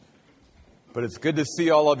But it's good to see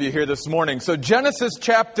all of you here this morning. So Genesis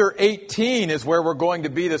chapter 18 is where we're going to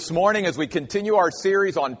be this morning as we continue our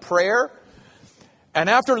series on prayer. And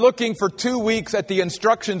after looking for 2 weeks at the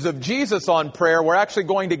instructions of Jesus on prayer, we're actually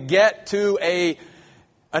going to get to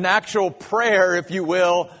an actual prayer, if you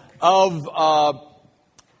will, of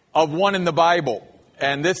one in the Bible.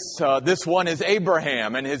 And this one is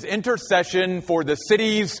Abraham and his intercession for the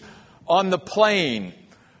cities on the plain.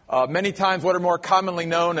 Many times what are more commonly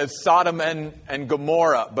known as Sodom and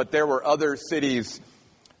Gomorrah, but there were other cities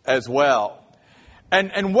as well.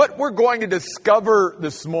 And what we're going to discover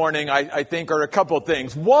this morning, I think, are a couple of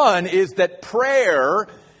things. One is that prayer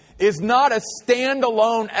is not a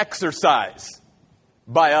standalone exercise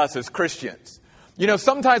by us as Christians. You know,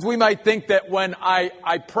 sometimes we might think that when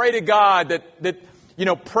I pray to God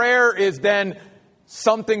that prayer is then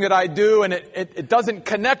something that I do and it doesn't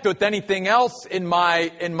connect with anything else in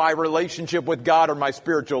my relationship with God or my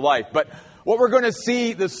spiritual life. But what we're going to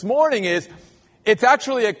see this morning is it's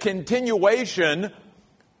actually a continuation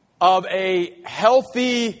of a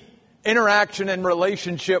healthy interaction and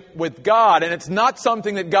relationship with God. And it's not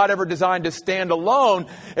something that God ever designed to stand alone.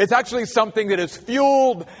 It's actually something that is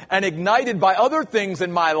fueled and ignited by other things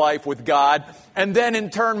in my life with God. And then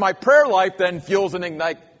in turn, my prayer life then fuels and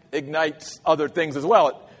ignites other things as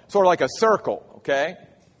well. It's sort of like a circle, okay?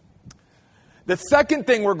 The second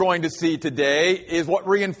thing we're going to see today is what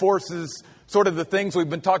reinforces sort of the things we've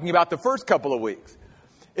been talking about the first couple of weeks.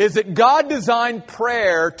 Is that God designed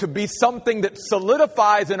prayer to be something that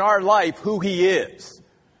solidifies in our life who He is.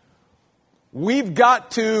 We've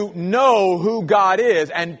got to know who God is,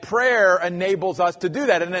 and prayer enables us to do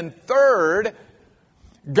that. And then third,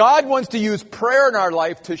 God wants to use prayer in our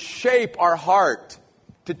life to shape our heart,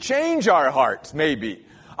 to change our hearts, maybe.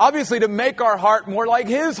 Obviously, to make our heart more like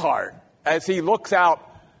His heart as He looks out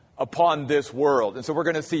upon this world. And so we're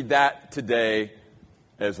going to see that today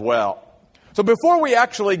as well. So before we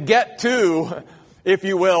actually get to, if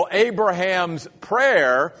you will, Abraham's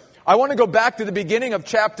prayer, I want to go back to the beginning of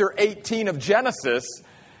chapter 18 of Genesis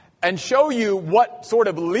and show you what sort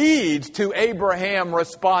of leads to Abraham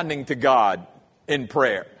responding to God in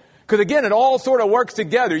prayer. Because again, it all sort of works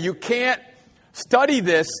together. You can't study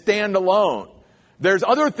this standalone. There's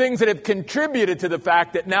other things that have contributed to the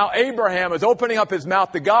fact that now Abraham is opening up his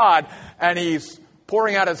mouth to God and he's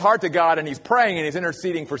pouring out his heart to God and he's praying and he's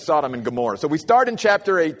interceding for Sodom and Gomorrah. So we start in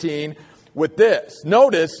chapter 18 with this.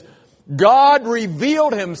 Notice, God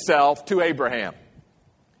revealed Himself to Abraham.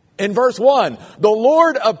 In verse 1, the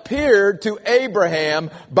Lord appeared to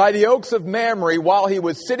Abraham by the oaks of Mamre while he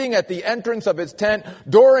was sitting at the entrance of his tent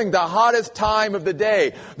during the hottest time of the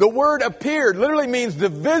day. The word appeared literally means to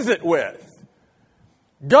visit with.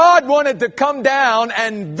 God wanted to come down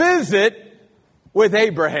and visit with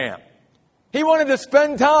Abraham. He wanted to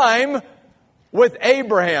spend time with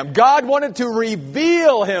Abraham. God wanted to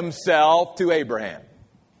reveal Himself to Abraham.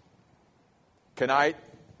 Can I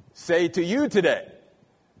say to you today,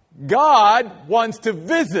 God wants to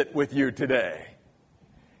visit with you today.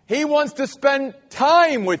 He wants to spend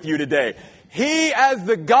time with you today. He, as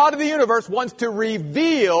the God of the universe, wants to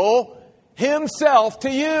reveal Himself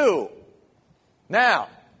to you. Now,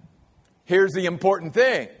 here's the important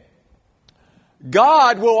thing.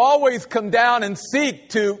 God will always come down and seek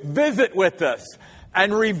to visit with us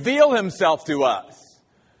and reveal Himself to us.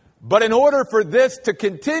 But in order for this to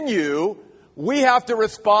continue, we have to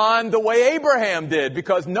respond the way Abraham did.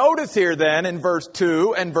 Because notice here then in verse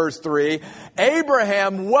 2 and verse 3,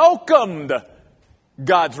 Abraham welcomed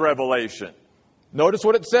God's revelation. Notice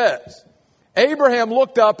what it says. Abraham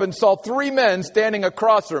looked up and saw 3 men standing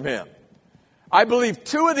across from him. I believe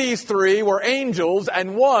 2 of these 3 were angels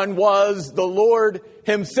and 1 was the Lord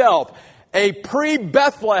Himself. A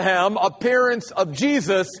pre-Bethlehem appearance of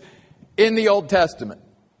Jesus in the Old Testament.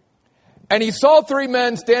 And he saw 3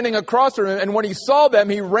 men standing across from him, and when he saw them,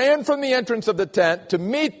 he ran from the entrance of the tent to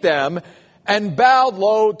meet them and bowed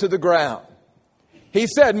low to the ground. He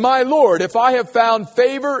said, "My Lord, if I have found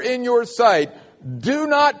favor in your sight, do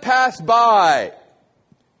not pass by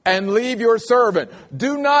and leave your servant.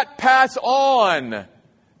 Do not pass on.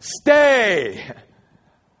 Stay."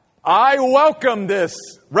 I welcome this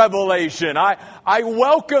revelation. I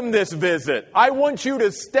welcome this visit. I want you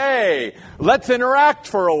to stay. Let's interact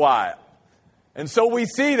for a while. And so we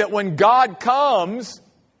see that when God comes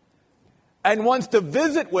and wants to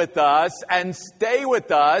visit with us and stay with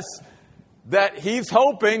us, that He's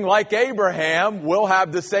hoping, like Abraham, we'll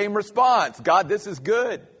have the same response. God, this is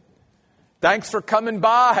good. Thanks for coming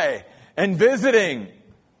by and visiting.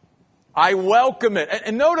 I welcome it.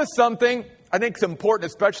 And notice something I think is important,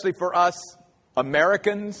 especially for us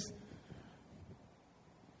Americans.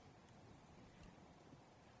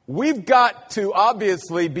 we've got to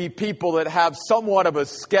obviously be people that have somewhat of a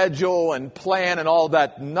schedule and plan and all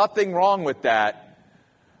that. Nothing wrong with that.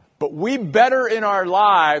 But we better in our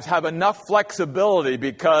lives have enough flexibility,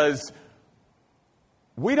 because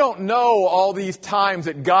we don't know all these times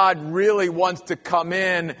that God really wants to come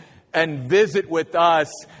in and visit with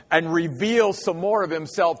us and reveal some more of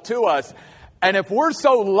himself to us. And if we're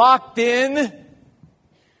so locked in,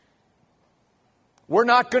 we're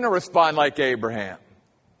not going to respond like Abraham.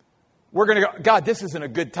 We're going to go, God, this isn't a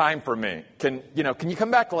good time for me. Can you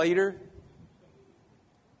come back later?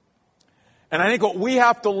 And I think what we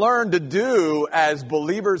have to learn to do as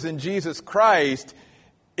believers in Jesus Christ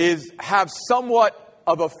is have somewhat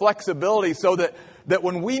of a flexibility, so that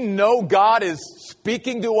when we know God is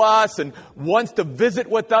speaking to us and wants to visit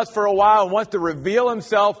with us for a while and wants to reveal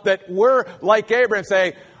himself, that we're like Abraham,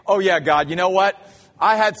 say, oh yeah, God, you know what?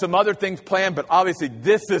 I had some other things planned, but obviously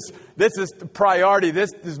this is the priority.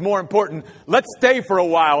 This is more important. Let's stay for a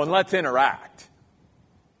while and let's interact.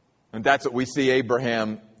 And that's what we see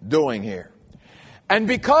Abraham doing here. And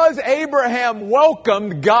because Abraham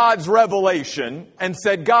welcomed God's revelation and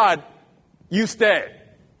said, God, you stay.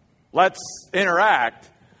 Let's interact.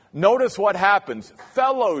 Notice what happens.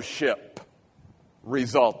 Fellowship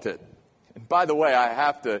resulted. And by the way, I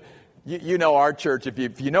have to, you know our church,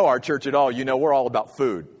 if you know our church at all, you know we're all about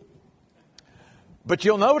food. But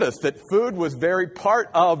you'll notice that food was very part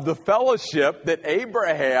of the fellowship that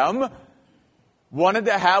Abraham wanted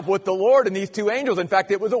to have with the Lord and these two angels. In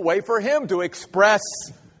fact, it was a way for him to express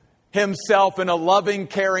himself in a loving,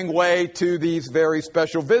 caring way to these very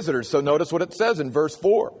special visitors. So notice what it says in verse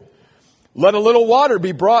 4. Let a little water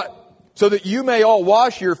be brought so that you may all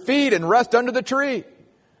wash your feet and rest under the tree.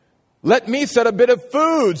 Let me set a bit of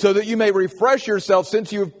food so that you may refresh yourself,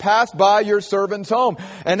 since you have passed by your servant's home.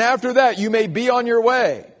 And after that you may be on your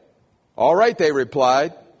way. All right, they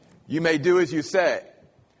replied. You may do as you say.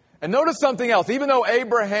 And notice something else. Even though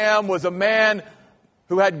Abraham was a man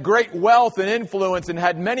who had great wealth and influence and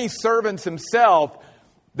had many servants himself,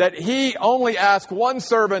 that he only asked one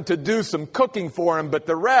servant to do some cooking for him, but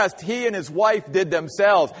the rest he and his wife did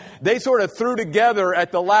themselves. They sort of threw together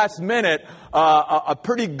at the last minute a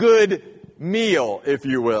pretty good meal, if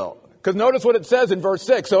you will. Because notice what it says in verse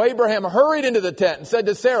 6. So Abraham hurried into the tent and said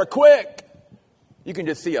to Sarah, quick. You can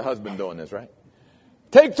just see a husband doing this, right?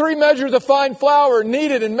 Take 3 measures of fine flour,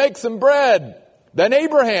 knead it, and make some bread. Then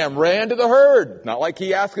Abraham ran to the herd. Not like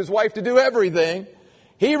he asked his wife to do everything.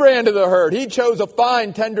 He ran to the herd. He chose a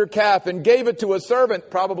fine, tender calf and gave it to a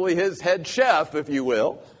servant, probably his head chef, if you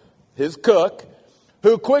will, his cook,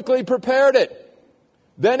 who quickly prepared it.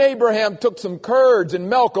 Then Abraham took some curds and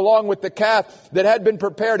milk along with the calf that had been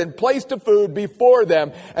prepared and placed the food before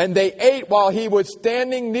them. And they ate while he was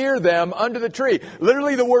standing near them under the tree.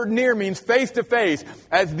 Literally, the word near means face to face.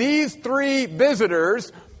 As these 3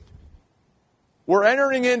 visitors were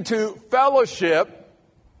entering into fellowship,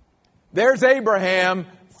 there's Abraham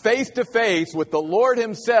face to face with the Lord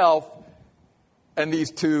himself and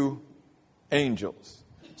these 2 angels.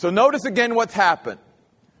 So notice again what's happened.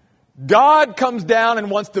 God comes down and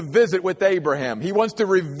wants to visit with Abraham. He wants to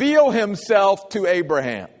reveal himself to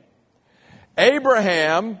Abraham.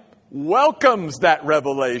 Abraham welcomes that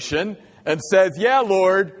revelation and says, yeah,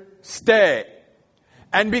 Lord, stay.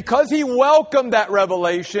 And because he welcomed that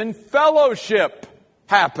revelation, fellowship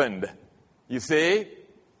happened. You see?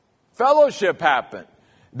 Fellowship happened.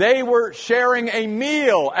 They were sharing a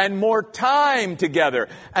meal and more time together.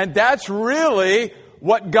 And that's really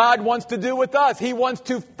what God wants to do with us. He wants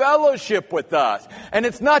to fellowship with us. And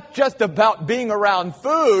it's not just about being around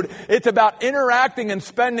food. It's about interacting and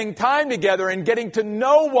spending time together and getting to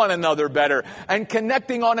know one another better and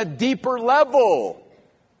connecting on a deeper level.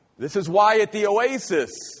 This is why at the Oasis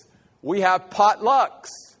we have potlucks.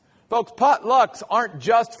 Folks, potlucks aren't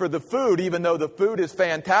just for the food, even though the food is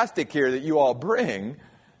fantastic here that you all bring.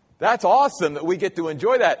 That's awesome that we get to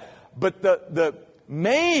enjoy that. But the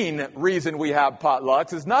main reason we have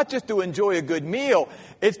potlucks is not just to enjoy a good meal.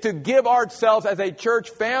 It's to give ourselves as a church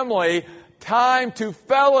family time to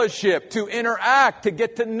fellowship, to interact, to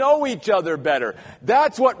get to know each other better.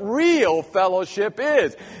 That's what real fellowship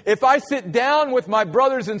is. If I sit down with my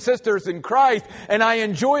brothers and sisters in Christ and I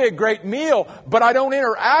enjoy a great meal, but I don't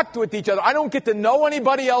interact with each other, I don't get to know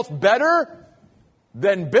anybody else better,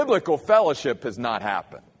 then biblical fellowship has not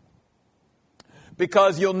happened.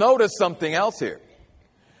 Because you'll notice something else here.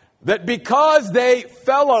 That because they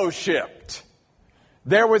fellowshipped,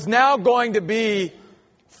 there was now going to be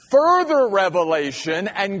further revelation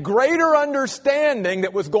and greater understanding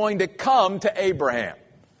that was going to come to Abraham.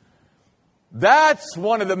 That's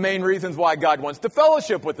one of the main reasons why God wants to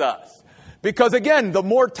fellowship with us. Because again, the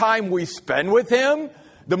more time we spend with Him,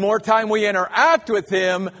 the more time we interact with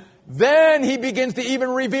Him, then He begins to even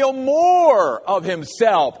reveal more of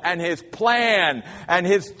Himself and His plan and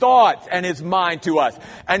His thoughts and His mind to us.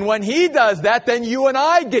 And when He does that, then you and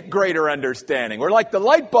I get greater understanding. We're like the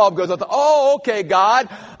light bulb goes off. Oh, okay, God,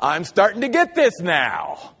 I'm starting to get this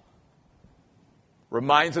now.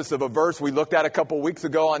 Reminds us of a verse we looked at a couple weeks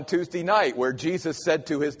ago on Tuesday night where Jesus said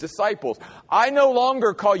to His disciples, I no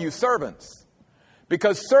longer call you servants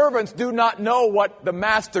because servants do not know what the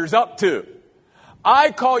master's up to.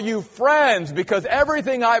 I call you friends because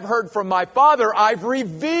everything I've heard from my Father, I've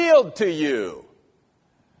revealed to you.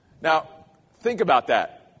 Now, think about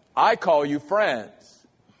that. I call you friends.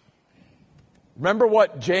 Remember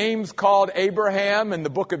what James called Abraham in the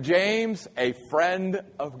book of James? A friend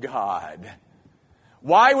of God.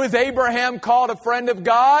 Why was Abraham called a friend of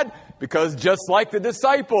God? Because just like the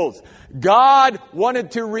disciples, God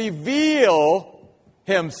wanted to reveal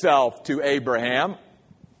Himself to Abraham.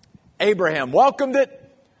 Abraham welcomed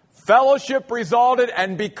it, fellowship resulted,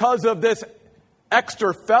 and because of this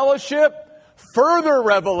extra fellowship, further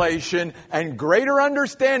revelation and greater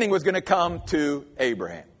understanding was going to come to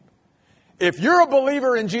Abraham. If you're a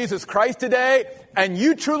believer in Jesus Christ today, and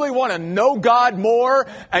you truly want to know God more,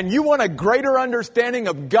 and you want a greater understanding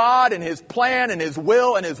of God and His plan and His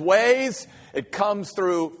will and His ways, it comes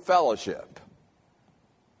through fellowship,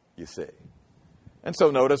 you see. And so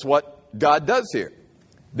notice what God does here.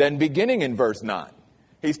 Then beginning in verse 9,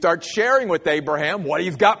 He starts sharing with Abraham what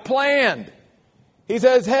He's got planned. He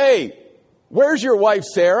says, hey, where's your wife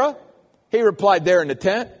Sarah? He replied, there in the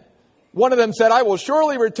tent. One of them said, I will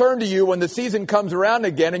surely return to you when the season comes around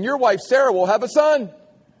again, and your wife Sarah will have a son.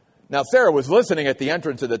 Now Sarah was listening at the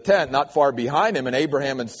entrance of the tent, not far behind him, and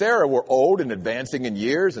Abraham and Sarah were old and advancing in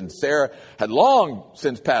years, and Sarah had long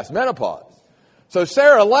since passed menopause. So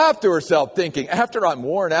Sarah laughed to herself, thinking, after I'm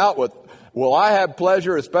worn out with will I have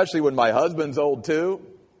pleasure, especially when my husband's old too?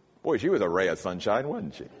 Boy, she was a ray of sunshine,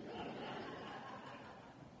 wasn't she?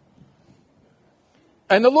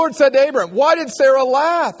 And the Lord said to Abraham, why did Sarah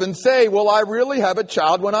laugh and say, will I really have a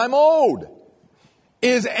child when I'm old?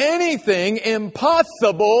 Is anything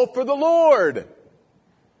impossible for the Lord?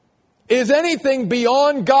 Is anything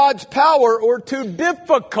beyond God's power or too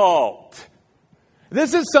difficult?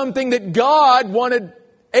 This is something that God wanted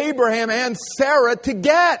Abraham and Sarah to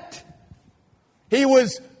get. He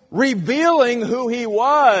was revealing who He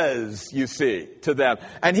was, you see, to them.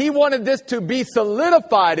 And He wanted this to be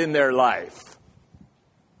solidified in their life.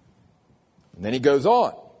 And then He goes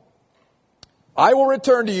on. I will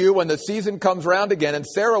return to you when the season comes round again, and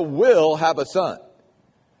Sarah will have a son.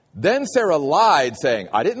 Then Sarah lied, saying,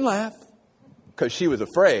 I didn't laugh, because she was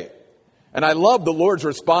afraid. And I love the Lord's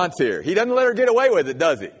response here. He doesn't let her get away with it,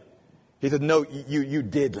 does He? He said, no, you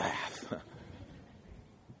did laugh.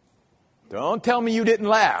 Don't tell me you didn't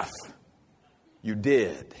laugh. You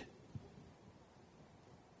did.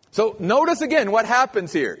 So notice again what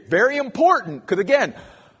happens here. Very important, because again,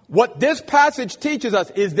 what this passage teaches us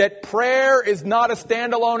is that prayer is not a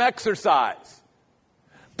standalone exercise.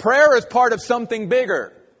 Prayer is part of something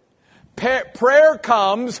bigger. Prayer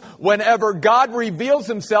comes whenever God reveals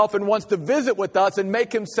Himself and wants to visit with us and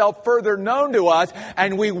make Himself further known to us,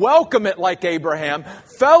 and we welcome it like Abraham.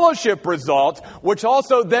 Fellowship results, which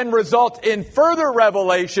also then results in further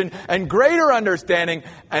revelation and greater understanding,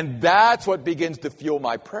 and that's what begins to fuel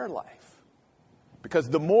my prayer life. Because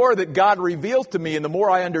the more that God reveals to me and the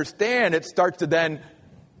more I understand, it starts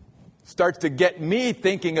to get me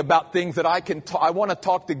thinking about things that I want to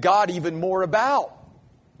talk to God even more about,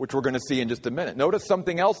 which we're going to see in just a minute. Notice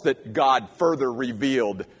something else that God further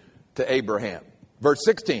revealed to Abraham. Verse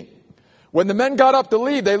 16. When the men got up to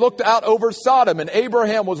leave, they looked out over Sodom, and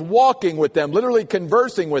Abraham was walking with them, literally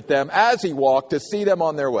conversing with them as he walked to see them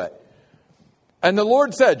on their way. And the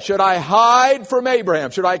Lord said, should I hide from Abraham?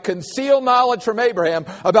 Should I conceal knowledge from Abraham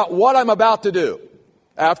about what I'm about to do?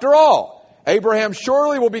 After all, Abraham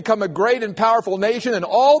surely will become a great and powerful nation, and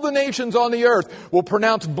all the nations on the earth will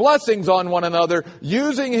pronounce blessings on one another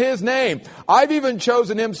using his name. I've even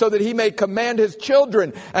chosen him so that he may command his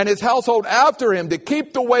children and his household after him to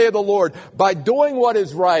keep the way of the Lord by doing what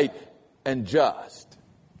is right and just.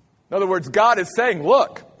 In other words, God is saying,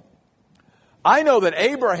 look, I know that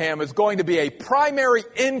Abraham is going to be a primary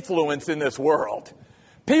influence in this world.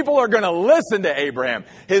 People are going to listen to Abraham.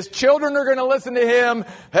 His children are going to listen to him.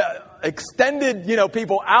 Extended,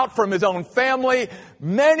 people out from his own family.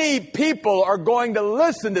 Many people are going to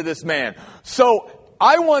listen to this man. So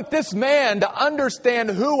I want this man to understand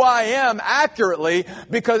who I am accurately,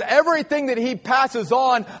 because everything that he passes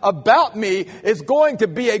on about me is going to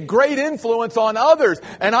be a great influence on others.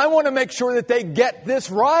 And I want to make sure that they get this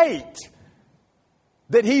right.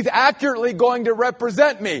 That he's accurately going to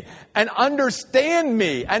represent me and understand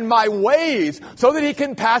me and my ways so that he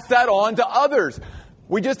can pass that on to others.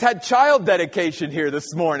 We just had child dedication here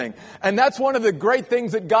this morning. And that's one of the great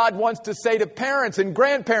things that God wants to say to parents and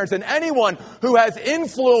grandparents and anyone who has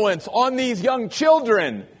influence on these young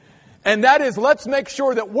children. And that is, let's make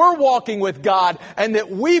sure that we're walking with God and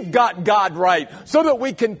that we've got God right so that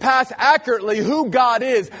we can pass accurately who God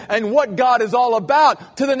is and what God is all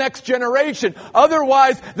about to the next generation.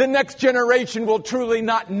 Otherwise, the next generation will truly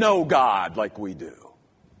not know God like we do.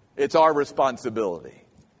 It's our responsibility.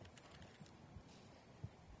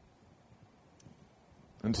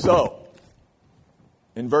 And so,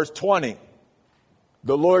 in verse 20,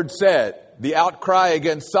 the Lord said, the outcry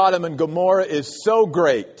against Sodom and Gomorrah is so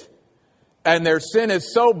great, and their sin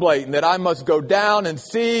is so blatant, that I must go down and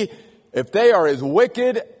see if they are as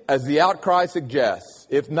wicked as the outcry suggests.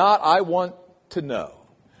 If not, I want to know.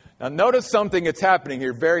 Now notice something that's happening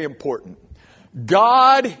here, very important.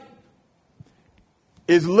 God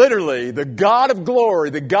is literally, the God of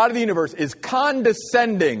glory, the God of the universe, is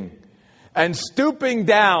condescending and stooping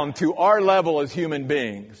down to our level as human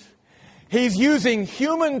beings. He's using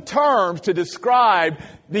human terms to describe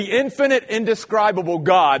the infinite, indescribable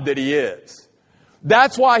God that He is.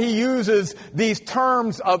 That's why He uses these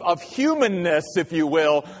terms of humanness, if you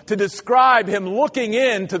will, to describe Him looking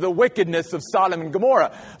into the wickedness of Sodom and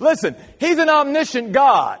Gomorrah. Listen, He's an omniscient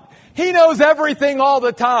God. He knows everything all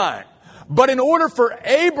the time. But in order for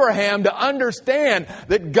Abraham to understand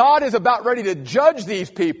that God is about ready to judge these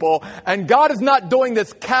people, and God is not doing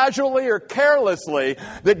this casually or carelessly,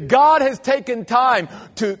 that God has taken time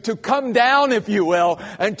to come down, if you will,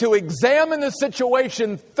 and to examine the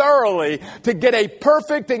situation thoroughly to get a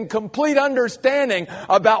perfect and complete understanding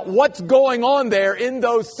about what's going on there in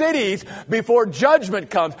those cities before judgment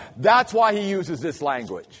comes. That's why He uses this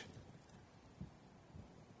language.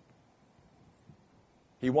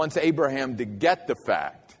 He wants Abraham to get the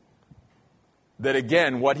fact that,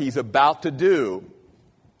 again, what he's about to do,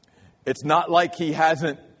 it's not like he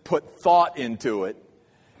hasn't put thought into it,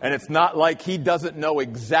 and it's not like he doesn't know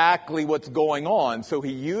exactly what's going on. So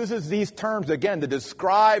he uses these terms, again, to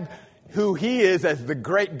describe who He is as the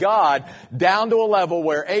great God down to a level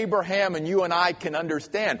where Abraham and you and I can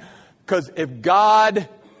understand. Because if God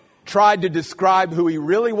tried to describe who He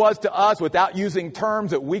really was to us without using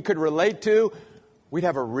terms that we could relate to, we'd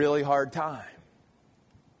have a really hard time.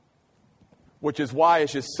 Which is why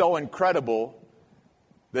it's just so incredible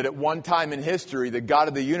that at one time in history, the God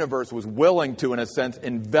of the universe was willing to, in a sense,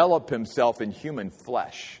 envelop Himself in human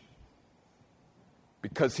flesh.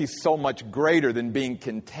 Because He's so much greater than being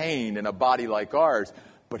contained in a body like ours.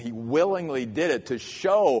 But He willingly did it to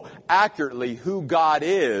show accurately who God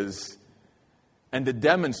is and to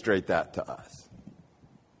demonstrate that to us.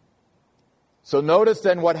 So notice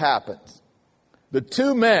then what happens. The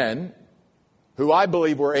two men, who I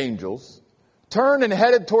believe were angels, turned and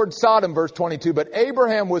headed toward Sodom, verse 22, but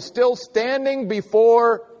Abraham was still standing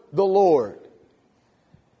before the Lord.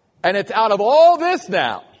 And it's out of all this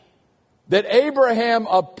now that Abraham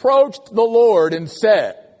approached the Lord and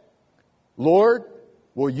said, Lord,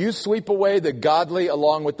 will you sweep away the godly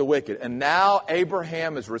along with the wicked? And now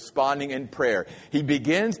Abraham is responding in prayer. He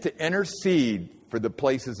begins to intercede for the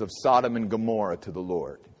places of Sodom and Gomorrah to the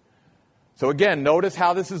Lord. So again, notice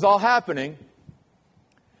how this is all happening.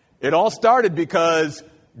 It all started because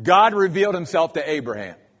God revealed Himself to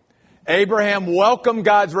Abraham. Abraham welcomed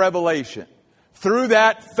God's revelation. Through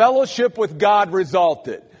that, fellowship with God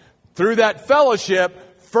resulted. Through that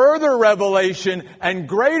fellowship, further revelation and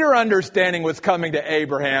greater understanding was coming to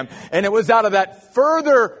Abraham. And it was out of that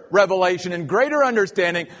further revelation and greater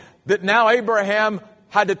understanding that now Abraham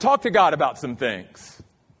had to talk to God about some things,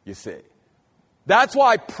 you see. That's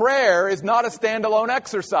why prayer is not a standalone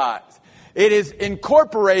exercise. It is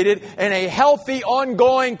incorporated in a healthy,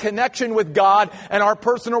 ongoing connection with God and our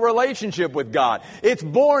personal relationship with God. It's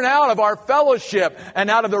born out of our fellowship and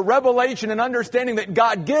out of the revelation and understanding that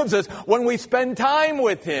God gives us when we spend time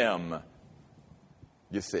with Him.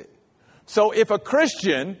 You see. So if a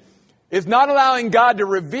Christian is not allowing God to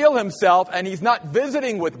reveal Himself, and he's not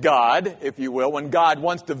visiting with God, if you will, when God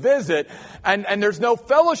wants to visit, and there's no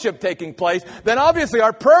fellowship taking place, then obviously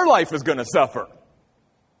our prayer life is going to suffer.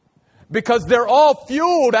 Because they're all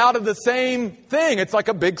fueled out of the same thing. It's like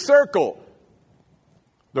a big circle.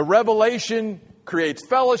 The revelation creates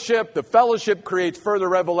fellowship. The fellowship creates further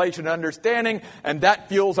revelation and understanding, and that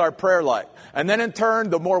fuels our prayer life. And then in turn,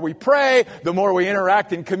 the more we pray, the more we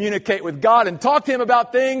interact and communicate with God and talk to Him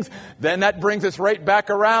about things, then that brings us right back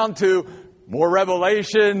around to more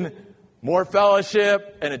revelation, more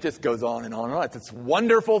fellowship, and it just goes on and on and on. It's this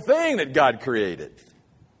wonderful thing that God created.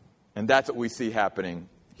 And that's what we see happening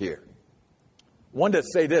here. I wanted to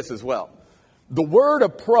say this as well. The word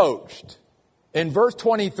approached in verse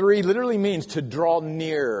 23 literally means to draw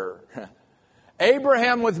nearer.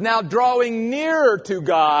 Abraham was now drawing nearer to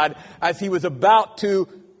God as he was about to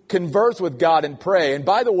converse with God and pray. And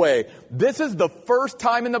by the way, this is the first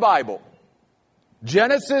time in the Bible.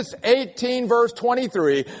 Genesis 18 verse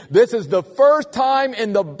 23. This is the first time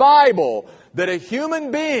in the Bible that a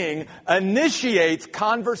human being initiates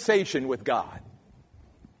conversation with God.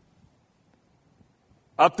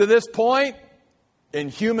 Up to this point, in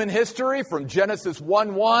human history, from Genesis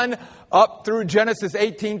 1:1 up through Genesis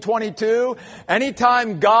 18:22,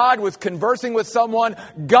 anytime God was conversing with someone,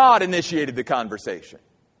 God initiated the conversation.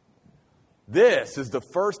 This is the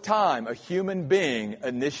first time a human being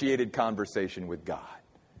initiated conversation with God.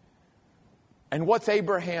 And what's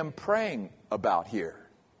Abraham praying about here?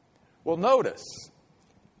 Well, notice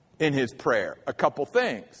in his prayer a couple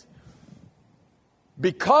things.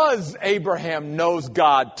 Because Abraham knows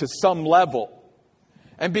God to some level,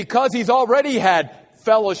 and because he's already had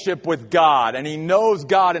fellowship with God and he knows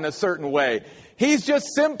God in a certain way, he's just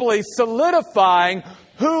simply solidifying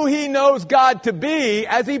who he knows God to be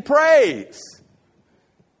as he prays.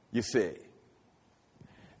 You see.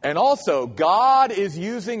 And also, God is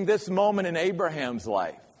using this moment in Abraham's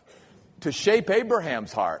life to shape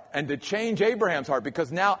Abraham's heart and to change Abraham's heart,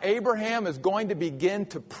 because now Abraham is going to begin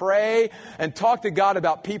to pray and talk to God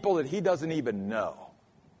about people that he doesn't even know.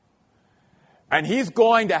 And he's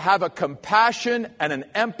going to have a compassion and an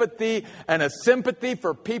empathy and a sympathy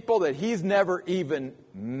for people that he's never even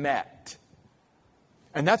met.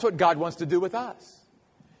 And that's what God wants to do with us.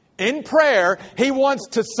 In prayer, He wants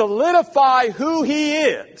to solidify who He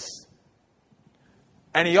is.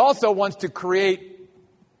 And He also wants to create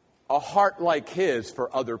a heart like His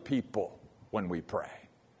for other people when we pray.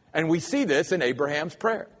 And we see this in Abraham's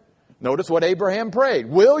prayer. Notice what Abraham prayed.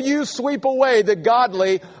 Will you sweep away the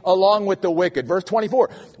godly along with the wicked? Verse 24.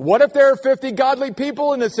 What if there are 50 godly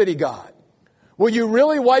people in the city, God? Will you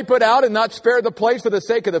really wipe it out and not spare the place for the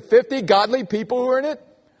sake of the 50 godly people who are in it?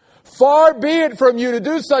 Far be it from you to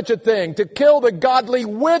do such a thing, to kill the godly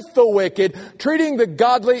with the wicked, treating the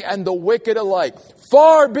godly and the wicked alike.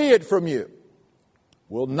 Far be it from you.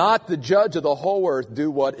 Will not the judge of the whole earth do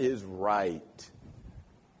what is right?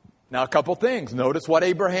 Now, a couple things. Notice what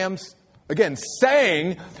Abraham's, again,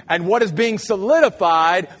 saying and what is being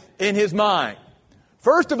solidified in his mind.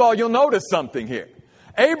 First of all, you'll notice something here.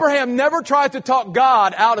 Abraham never tries to talk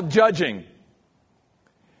God out of judging.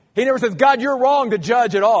 He never says, God, you're wrong to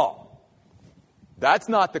judge at all. That's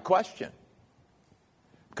not the question.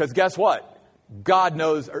 Because guess what?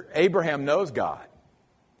 Abraham knows God.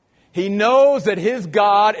 He knows that his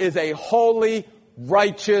God is a holy,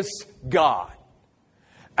 righteous God.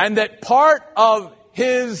 And that part of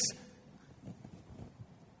His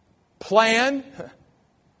plan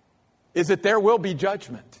is that there will be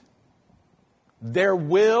judgment. There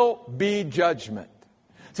will be judgment.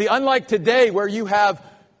 See, unlike today where you have,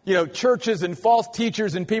 churches and false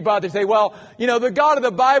teachers and people out there say, well, the God of the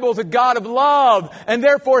Bible is a God of love, and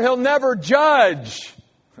therefore He'll never judge.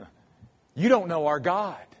 You don't know our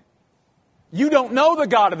God. You don't know the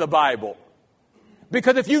God of the Bible.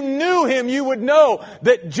 Because if you knew Him, you would know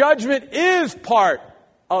that judgment is part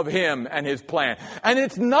of Him and His plan. And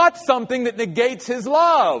it's not something that negates His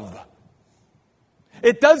love.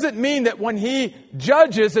 It doesn't mean that when He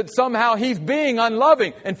judges that somehow He's being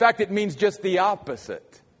unloving. In fact, it means just the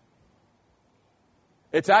opposite.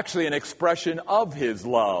 It's actually an expression of His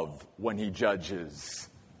love when He judges.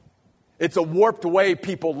 It's a warped way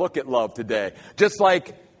people look at love today. Just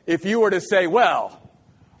like if you were to say, well,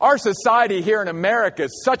 our society here in America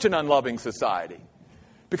is such an unloving society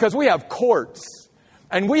because we have courts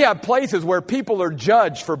and we have places where people are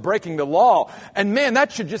judged for breaking the law. And man,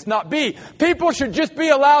 that should just not be. People should just be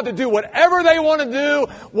allowed to do whatever they want to do,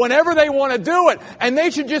 whenever they want to do it. And they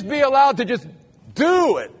should just be allowed to just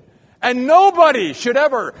do it. And nobody should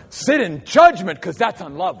ever sit in judgment because that's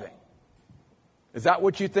unloving. Is that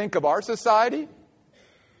what you think of our society?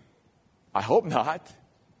 I hope not.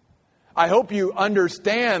 I hope you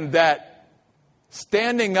understand that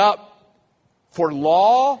standing up for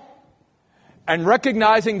law and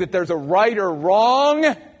recognizing that there's a right or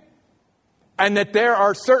wrong and that there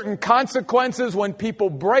are certain consequences when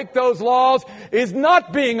people break those laws is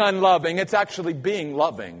not being unloving. It's actually being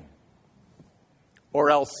loving.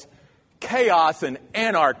 Or else chaos and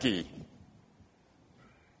anarchy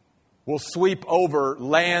will sweep over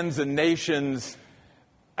lands and nations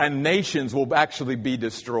will actually be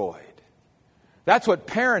destroyed. That's what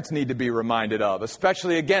parents need to be reminded of,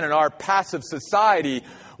 especially again in our passive society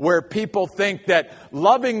where people think that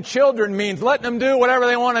loving children means letting them do whatever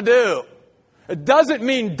they want to do. It doesn't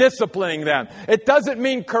mean disciplining them. It doesn't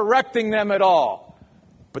mean correcting them at all.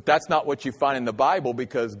 But that's not what you find in the Bible,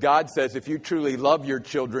 because God says if you truly love your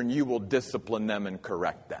children, you will discipline them and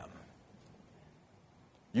correct them.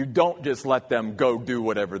 You don't just let them go do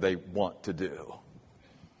whatever they want to do.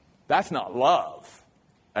 That's not love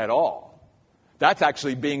at all. That's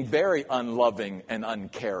actually being very unloving and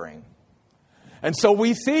uncaring. And so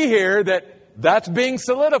we see here that that's being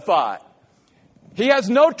solidified. He has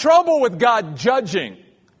no trouble with God judging.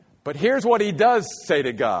 But here's what he does say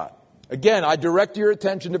to God. Again, I direct your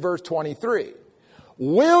attention to verse 23.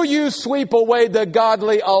 Will you sweep away the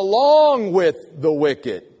godly along with the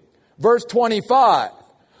wicked? Verse 25.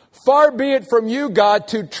 Far be it from you, God,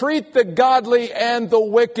 to treat the godly and the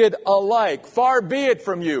wicked alike. Far be it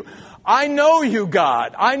from you. I know you,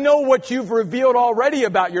 God. I know what you've revealed already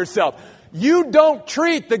about yourself. You don't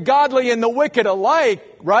treat the godly and the wicked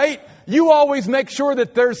alike, right? You always make sure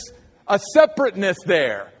that there's a separateness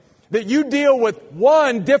there, that you deal with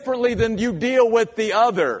one differently than you deal with the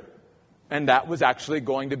other. And that was actually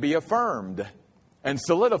going to be affirmed and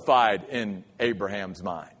solidified in Abraham's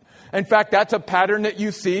mind. In fact, that's a pattern that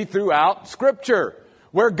you see throughout Scripture,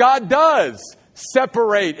 where God does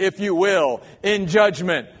separate, if you will, in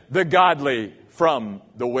judgment, the godly from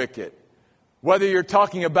the wicked. Whether you're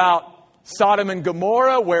talking about Sodom and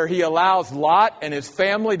Gomorrah, where he allows Lot and his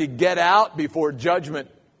family to get out before judgment,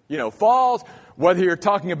 falls. Whether you're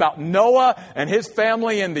talking about Noah and his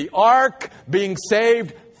family in the ark being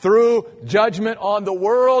saved through judgment on the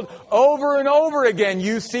world, over and over again,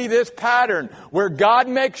 you see this pattern where God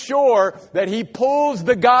makes sure that he pulls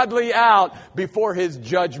the godly out before his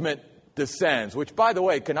judgment descends. Which, by the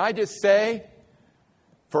way, can I just say,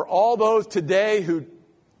 for all those today who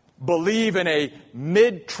believe in a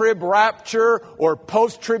mid-trib rapture or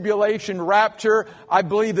post-tribulation rapture, I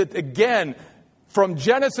believe that, again, from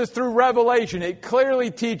Genesis through Revelation, it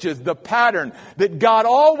clearly teaches the pattern that God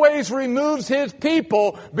always removes his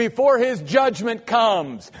people before his judgment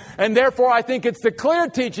comes. And therefore, I think it's the clear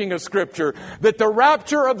teaching of Scripture that the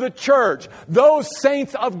rapture of the church, those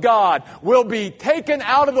saints of God, will be taken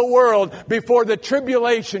out of the world before the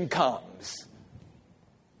tribulation comes.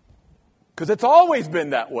 Because it's always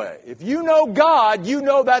been that way. If you know God, you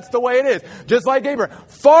know that's the way it is. Just like Abraham.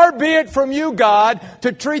 Far be it from you, God,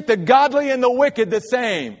 to treat the godly and the wicked the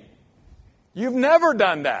same. You've never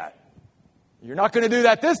done that. You're not going to do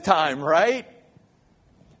that this time, right?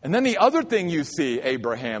 And then the other thing you see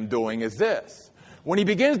Abraham doing is this. When he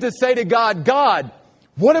begins to say to God, God,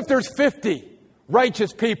 what if there's 50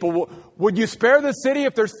 righteous people? Would you spare the city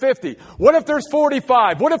if there's 50? What if there's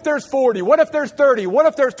 45? What if there's 40? What if there's 30? What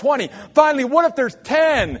if there's 20? Finally, what if there's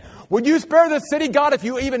 10? Would you spare the city, God, if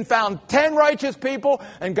you even found 10 righteous people?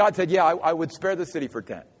 And God said, yeah, I would spare the city for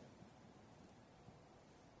 10.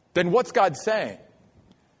 Then what's God saying?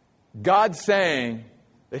 God's saying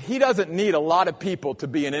that he doesn't need a lot of people to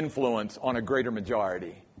be an influence on a greater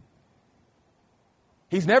majority.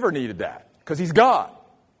 He's never needed that because he's God.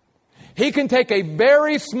 He can take a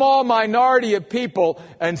very small minority of people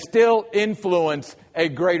and still influence a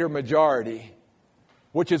greater majority,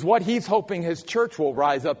 which is what he's hoping his church will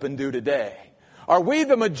rise up and do today. Are we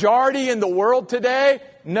the majority in the world today?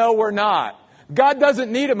 No, we're not. God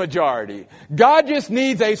doesn't need a majority. God just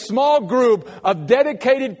needs a small group of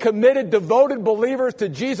dedicated, committed, devoted believers to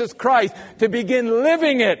Jesus Christ to begin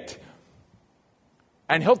living it.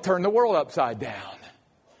 And he'll turn the world upside down.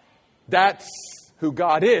 That's who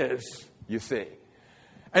God is, you see.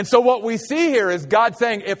 And so what we see here is God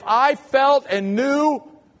saying, if I felt and knew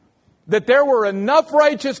that there were enough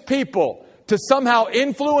righteous people to somehow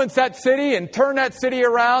influence that city and turn that city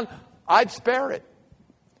around, I'd spare it.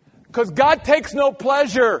 Because God takes no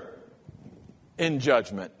pleasure in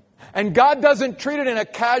judgment. And God doesn't treat it in a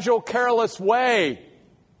casual, careless way.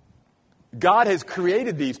 God has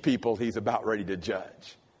created these people he's about ready to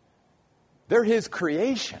judge. They're his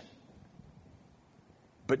creation.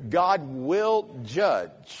 But God will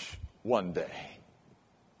judge one day.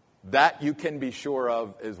 That you can be sure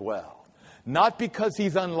of as well. Not because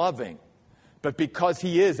he's unloving, but because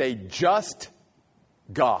he is a just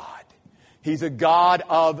God. He's a God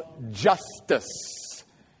of justice.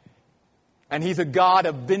 And He's a God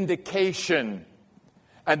of vindication.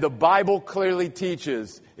 And the Bible clearly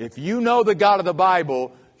teaches, if you know the God of the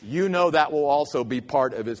Bible, you know that will also be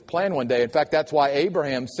part of His plan one day. In fact, that's why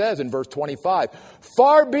Abraham says in verse 25,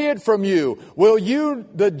 "Far be it from you, will you,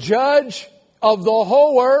 the judge of the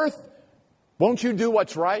whole earth, won't you do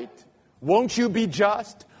what's right? Won't you be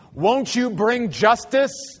just? Won't you bring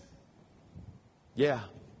justice?" Yeah.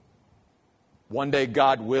 One day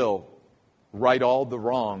God will right all the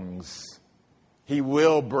wrongs. He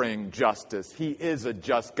will bring justice. He is a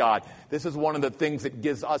just God. This is one of the things that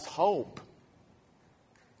gives us hope,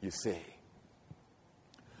 you see.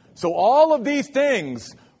 So all of these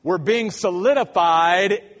things were being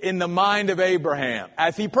solidified in the mind of Abraham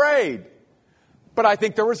as he prayed. But I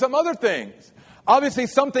think there were some other things. Obviously,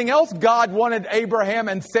 something else God wanted Abraham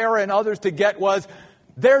and Sarah and others to get was,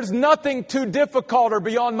 there's nothing too difficult or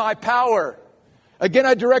beyond my power. Again,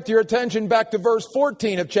 I direct your attention back to verse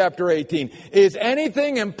 14 of chapter 18. Is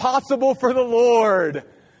anything impossible for the Lord?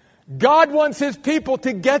 God wants His people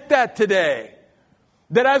to get that today.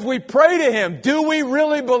 That as we pray to Him, do we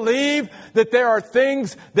really believe that there are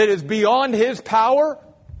things that is beyond His power?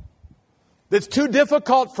 That's too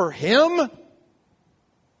difficult for Him?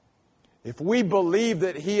 If we believe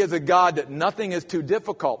that He is a God that nothing is too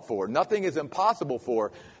difficult for, nothing is impossible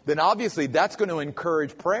for, then obviously that's going to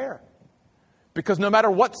encourage prayer. Because no matter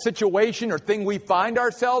what situation or thing we find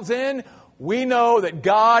ourselves in, we know that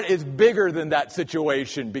God is bigger than that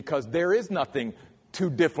situation because there is nothing too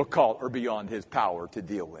difficult or beyond His power to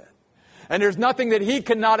deal with. And there's nothing that He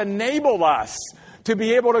cannot enable us to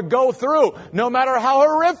be able to go through, no matter how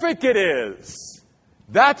horrific it is.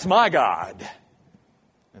 That's my God.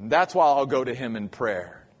 And that's why I'll go to Him in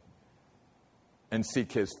prayer and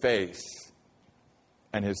seek His face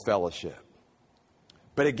and His fellowship.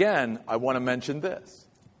 But again, I want to mention this.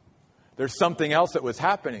 There's something else that was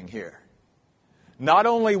happening here. Not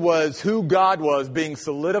only was who God was being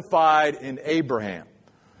solidified in Abraham,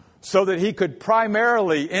 so that he could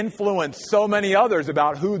primarily influence so many others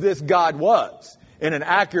about who this God was in an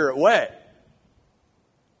accurate way,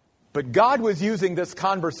 but God was using this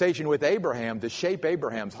conversation with Abraham to shape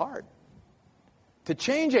Abraham's heart. To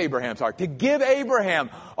change Abraham's heart, to give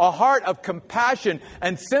Abraham a heart of compassion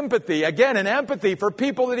and sympathy, again, and empathy for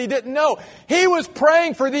people that he didn't know. He was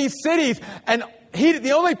praying for these cities, and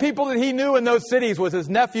the only people that he knew in those cities was his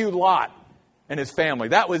nephew Lot and his family.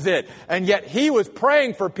 That was it. And yet he was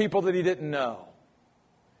praying for people that he didn't know.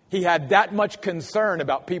 He had that much concern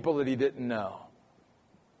about people that he didn't know.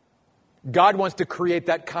 God wants to create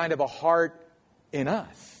that kind of a heart in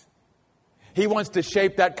us. He wants to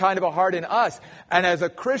shape that kind of a heart in us. And as a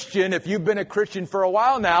Christian, if you've been a Christian for a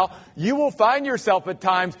while now, you will find yourself at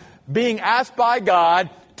times being asked by God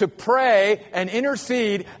to pray and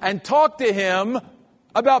intercede and talk to Him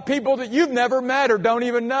about people that you've never met or don't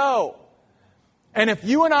even know. And if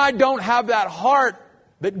you and I don't have that heart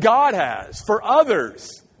that God has for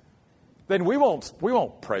others, then we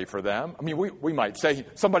won't pray for them. I mean, we might say,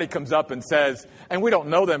 somebody comes up and says, and we don't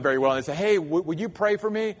know them very well, and they say, "Hey, would you pray for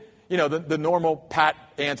me?" You know, the normal pat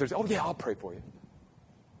answers, "Oh yeah, I'll pray for you."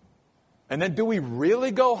 And then do we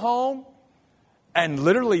really go home and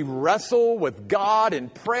literally wrestle with God in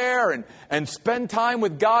prayer and spend time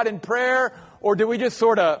with God in prayer? Or do we just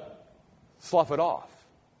sort of slough it off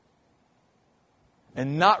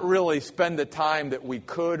and not really spend the time that we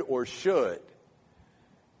could or should?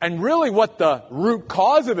 And really what the root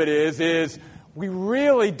cause of it is we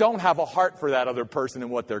really don't have a heart for that other person and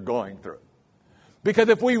what they're going through. Because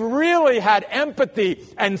if we really had empathy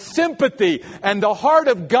and sympathy and the heart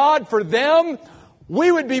of God for them,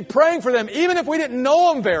 we would be praying for them even if we didn't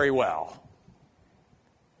know them very well.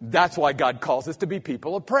 That's why God calls us to be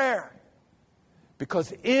people of prayer.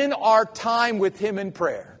 Because in our time with Him in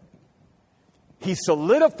prayer, He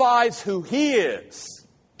solidifies who He is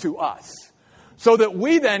to us, so that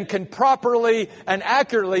we then can properly and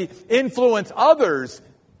accurately influence others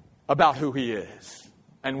about who He is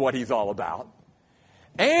and what He's all about.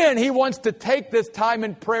 And He wants to take this time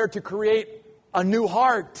in prayer to create a new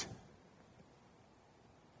heart.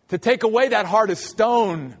 To take away that heart of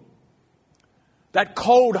stone, that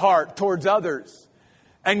cold heart towards others,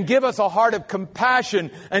 and give us a heart of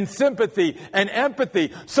compassion and sympathy and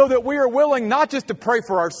empathy, so that we are willing not just to pray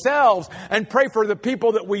for ourselves and pray for the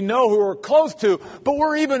people that we know who are close to, but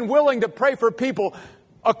we're even willing to pray for people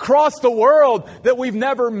across the world that we've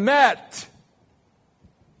never met,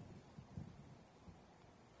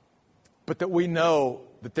 but that we know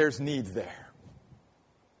that there's needs there.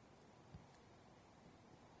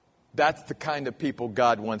 That's the kind of people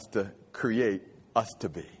God wants to create us to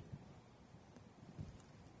be.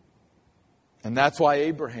 And that's why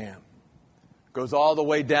Abraham Goes all the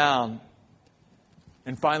way down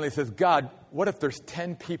and finally says, God, what if there's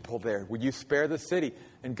 10 people there? Would you spare the city?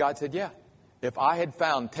 And God said, yeah. If I had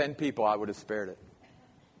found 10 people, I would have spared it.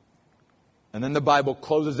 And then the Bible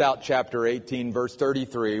closes out chapter 18, verse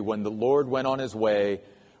 33, when the Lord went on his way,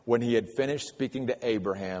 when he had finished speaking to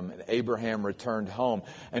Abraham, and Abraham returned home.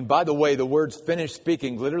 And by the way, the words finished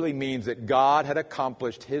speaking literally means that God had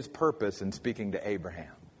accomplished his purpose in speaking to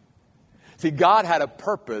Abraham. See, God had a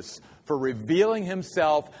purpose for revealing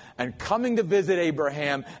himself and coming to visit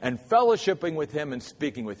Abraham and fellowshipping with him and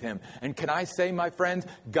speaking with him. And can I say, my friends,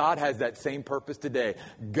 God has that same purpose today.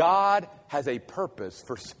 God has a purpose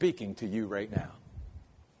for speaking to you right now.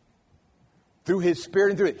 Through his Spirit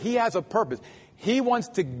and through it. He has a purpose. He wants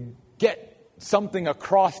to get something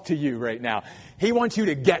across to you right now. He wants you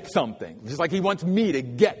to get something. Just like he wants me to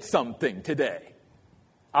get something today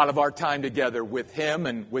out of our time together with him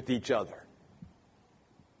and with each other.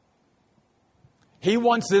 He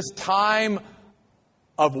wants this time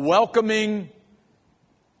of welcoming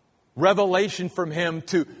revelation from him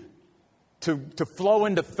to flow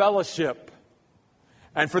into fellowship.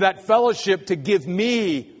 And for that fellowship to give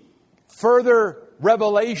me further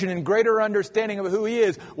revelation and greater understanding of who he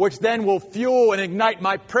is, which then will fuel and ignite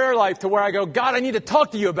my prayer life to where I go, God, I need to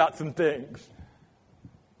talk to you about some things.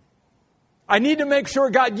 I need to make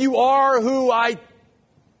sure, God, you are who I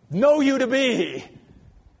know you to be.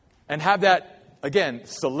 And have that, again,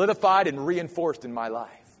 solidified and reinforced in my life.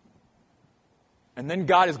 And then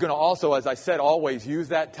God is going to also, as I said, always use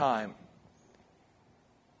that time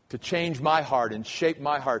to change my heart and shape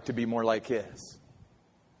my heart to be more like his.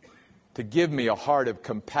 To give me a heart of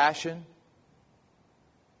compassion,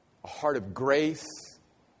 a heart of grace,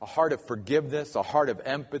 a heart of forgiveness, a heart of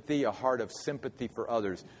empathy, a heart of sympathy for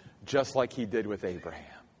others, just like he did with Abraham.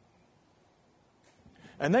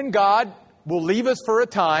 And then God will leave us for a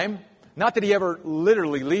time. Not that he ever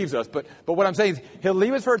literally leaves us, but what I'm saying is he'll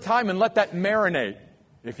leave us for a time and let that marinate,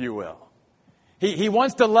 if you will. He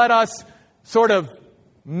wants to let us sort of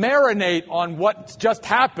marinate on what's just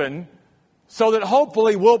happened so that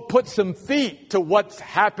hopefully we'll put some feet to what's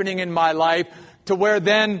happening in my life to where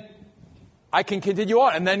then I can continue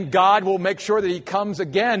on. And then God will make sure that he comes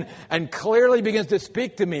again and clearly begins to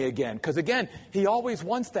speak to me again. Because again, he always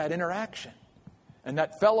wants that interaction and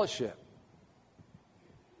that fellowship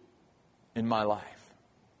in my life.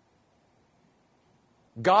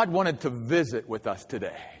 God wanted to visit with us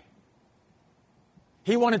today.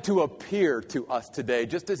 He wanted to appear to us today,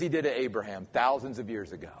 just as he did to Abraham thousands of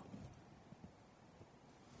years ago.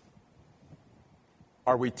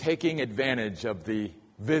 Are we taking advantage of the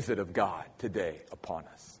visit of God today upon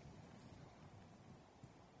us?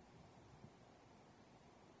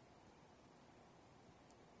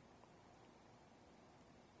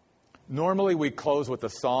 Normally we close with a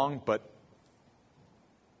song, but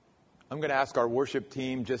I'm going to ask our worship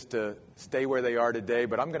team just to stay where they are today,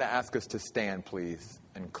 but I'm going to ask us to stand, please,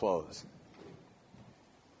 and close.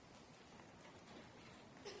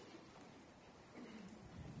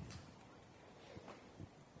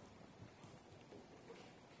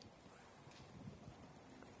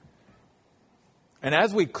 And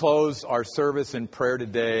as we close our service in prayer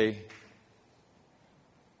today,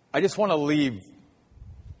 I just want to leave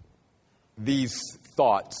these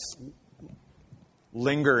thoughts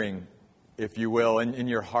lingering, if you will, in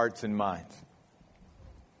your hearts and minds.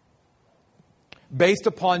 Based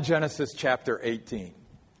upon Genesis chapter 18.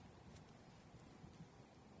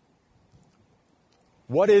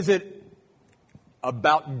 What is it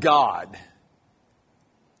about God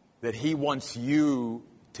that he wants you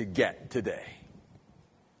to get today?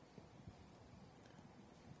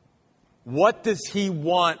 What does he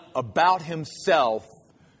want about himself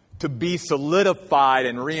to be solidified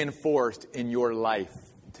and reinforced in your life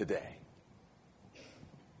today?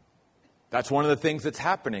 That's one of the things that's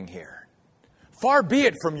happening here. Far be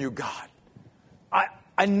it from you, God.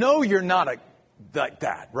 I know you're not like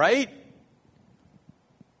that, right?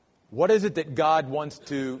 What is it that God wants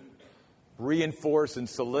to reinforce and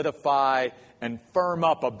solidify and firm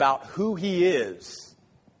up about who he is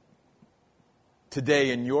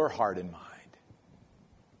today in your heart and mind?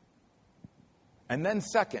 And then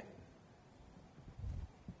second,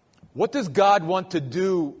 what does God want to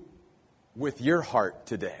do with your heart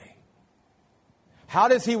today? How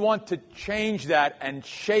does he want to change that and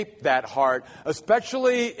shape that heart,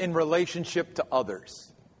 especially in relationship to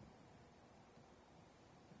others?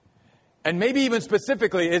 And maybe even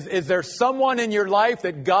specifically, is there someone in your life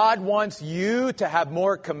that God wants you to have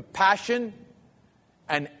more compassion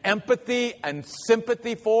and empathy and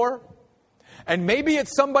sympathy for? And maybe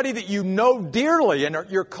it's somebody that you know dearly and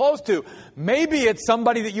you're close to. Maybe it's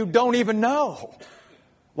somebody that you don't even know.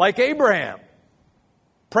 Like Abraham,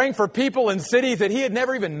 praying for people in cities that he had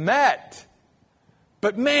never even met.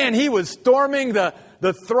 But man, he was storming the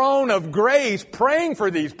throne of grace, praying for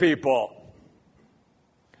these people.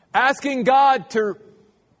 Asking God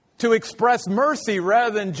to express mercy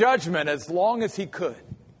rather than judgment as long as he could.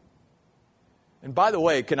 And by the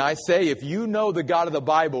way, can I say, if you know the God of the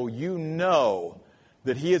Bible, you know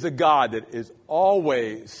that he is a God that is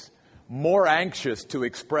always more anxious to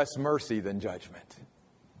express mercy than judgment.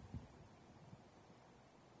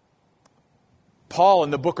 Paul in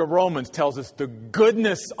the book of Romans tells us the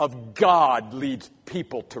goodness of God leads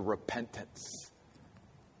people to repentance.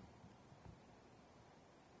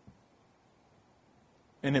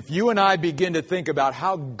 And if you and I begin to think about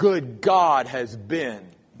how good God has been,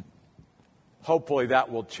 hopefully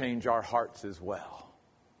that will change our hearts as well.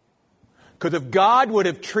 Because if God would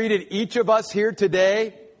have treated each of us here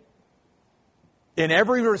today in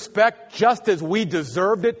every respect just as we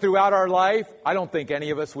deserved it throughout our life, I don't think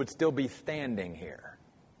any of us would still be standing here.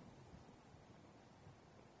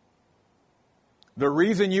 The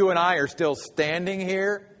reason you and I are still standing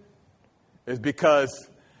here is because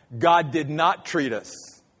God did not treat us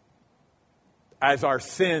as our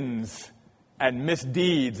sins and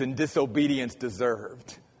misdeeds and disobedience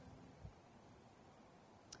deserved,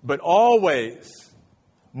 but always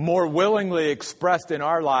more willingly expressed in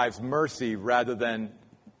our lives mercy rather than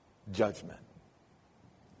judgment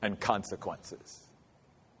and consequences.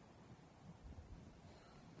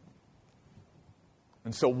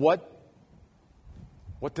 And so what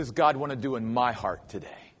does God want to do in my heart today?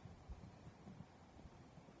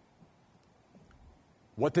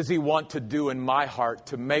 What does he want to do in my heart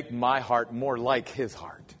to make my heart more like his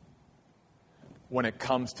heart when it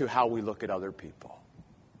comes to how we look at other people?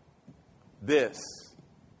 This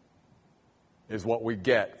is what we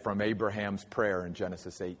get from Abraham's prayer in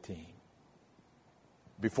Genesis 18.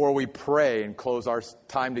 Before we pray and close our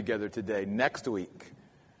time together today, next week,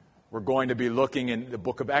 we're going to be looking in the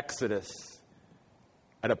book of Exodus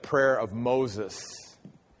at a prayer of Moses.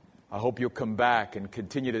 I hope you'll come back and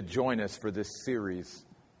continue to join us for this series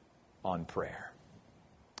on prayer.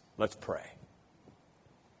 Let's pray.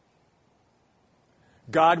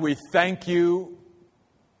 God, we thank you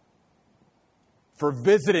for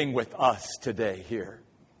visiting with us today here,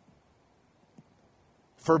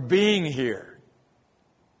 for being here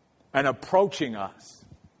and approaching us,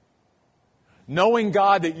 knowing,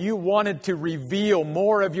 God, that you wanted to reveal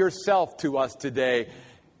more of yourself to us today.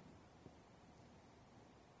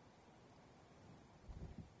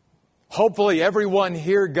 Hopefully everyone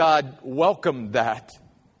here, God, welcomed that.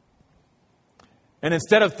 And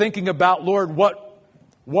instead of thinking about, Lord, what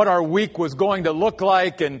our week was going to look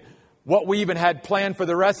like and what we even had planned for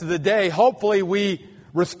the rest of the day, hopefully we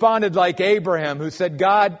responded like Abraham, who said,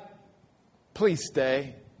 God, please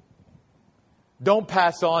stay. Don't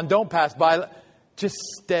pass on. Don't pass by. Just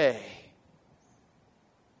stay.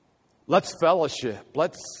 Let's fellowship.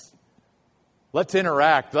 Let's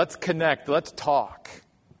interact. Let's connect. Let's talk.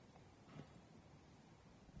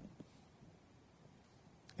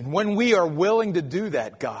 And when we are willing to do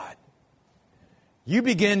that, God, you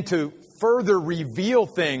begin to further reveal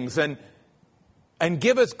things and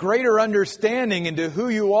give us greater understanding into who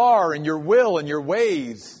you are and your will and your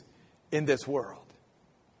ways in this world.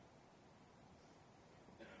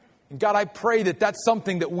 And God, I pray that that's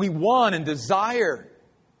something that we want and desire.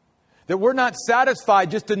 That we're not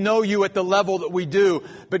satisfied just to know you at the level that we do.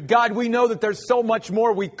 But God, we know that there's so much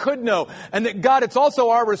more we could know. And that God, it's also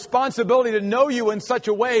our responsibility to know you in such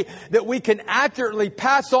a way that we can accurately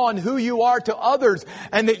pass on who you are to others.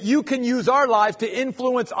 And that you can use our lives to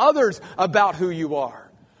influence others about who you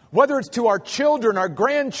are. Whether it's to our children, our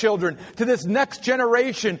grandchildren, to this next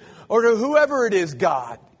generation, or to whoever it is,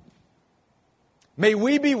 God. May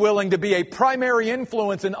we be willing to be a primary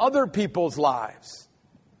influence in other people's lives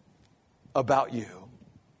about you.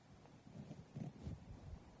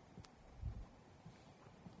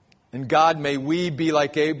 And God, may we be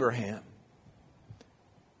like Abraham,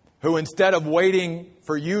 who instead of waiting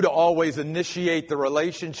for you to always initiate the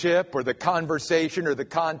relationship or the conversation or the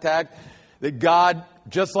contact, that God,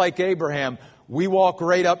 just like Abraham, we walk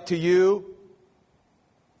right up to you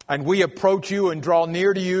and we approach you and draw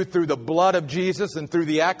near to you through the blood of Jesus and through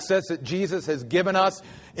the access that Jesus has given us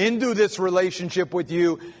into this relationship with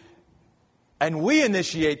you. And we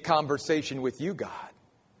initiate conversation with you, God,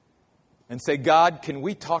 and say, God, can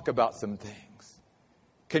we talk about some things?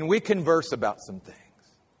 Can we converse about some things?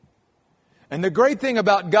 And the great thing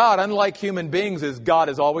about God, unlike human beings, is God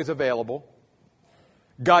is always available.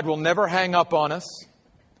 God will never hang up on us.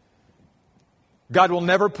 God will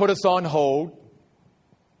never put us on hold.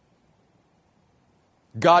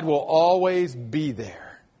 God will always be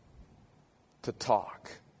there to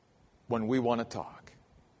talk when we want to talk.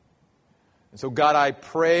 And so, God, I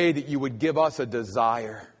pray that you would give us a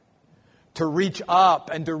desire to reach up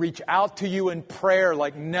and to reach out to you in prayer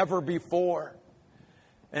like never before.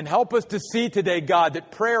 And help us to see today, God,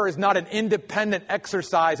 that prayer is not an independent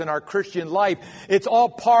exercise in our Christian life. It's all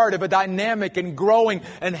part of a dynamic and growing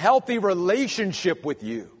and healthy relationship with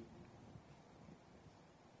you.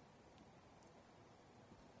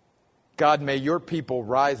 God, may your people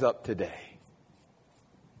rise up today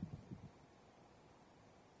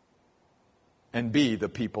and be the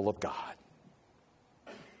people of God.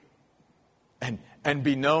 And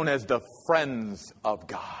be known as the friends of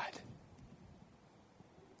God,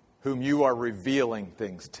 whom you are revealing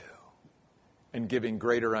things to and giving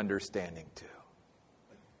greater understanding to.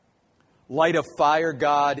 Light a fire,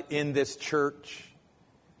 God, in this church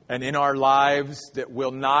and in our lives that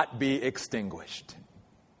will not be extinguished.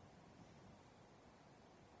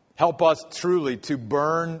 Help us truly to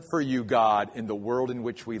burn for you, God, in the world in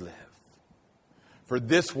which we live. For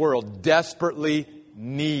this world desperately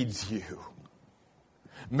needs you.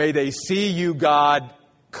 May they see you, God,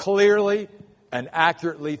 clearly and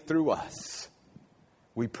accurately through us.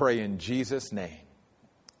 We pray in Jesus' name.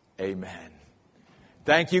 Amen.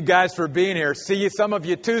 Thank you guys for being here. See you, some of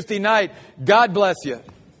you, Tuesday night. God bless you.